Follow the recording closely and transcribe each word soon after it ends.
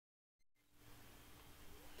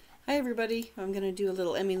Hi everybody, I'm going to do a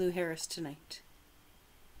little Emmylou Harris tonight.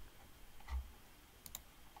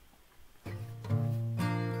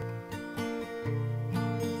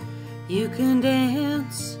 You can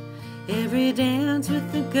dance every dance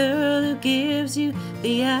with the girl who gives you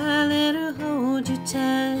the eye, let her hold you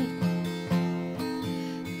tight.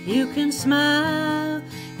 You can smile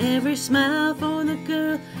every smile for the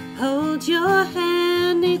girl holds your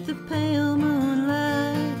hand neath the pale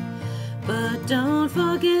moonlight. But don't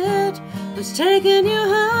forget who's taking you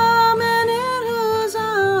home and in whose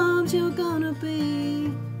arms you're gonna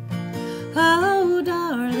be. Oh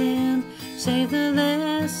darling, save the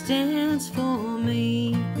last dance for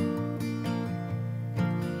me.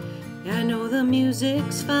 I know the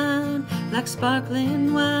music's fine, like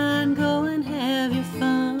sparkling wine. Go and have your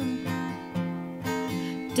fun,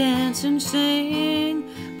 dance and sing,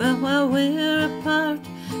 but while we're apart,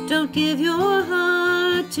 don't give your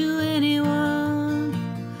heart to anyone.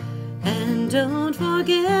 And don't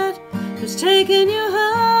forget who's taking you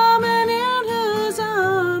home and in whose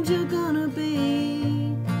arms you're gonna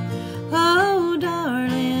be. Oh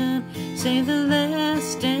darling, save the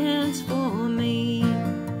last dance for me.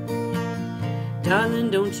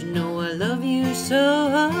 Darling, don't you know I love you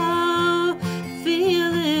so?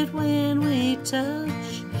 Feel it when we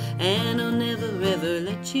touch, and I'll never ever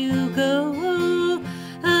let you go.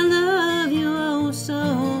 I love you oh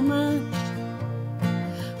so much.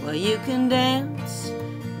 Well, you can dance,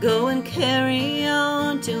 go and carry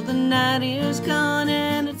on till the night is gone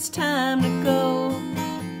and it's time to go.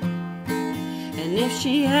 And if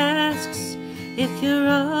she asks if you're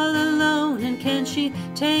all alone and can she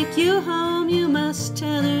take you home, you must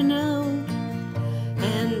tell her no.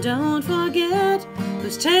 And don't forget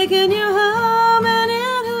who's taking you home and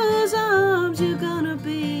in whose arms you're gonna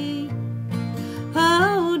be.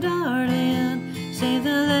 Oh darling, save the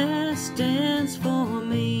last dance for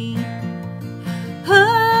me.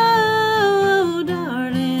 Oh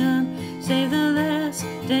darling, save the last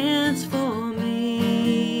dance for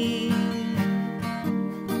me.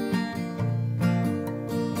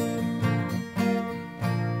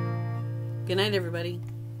 Good night, everybody.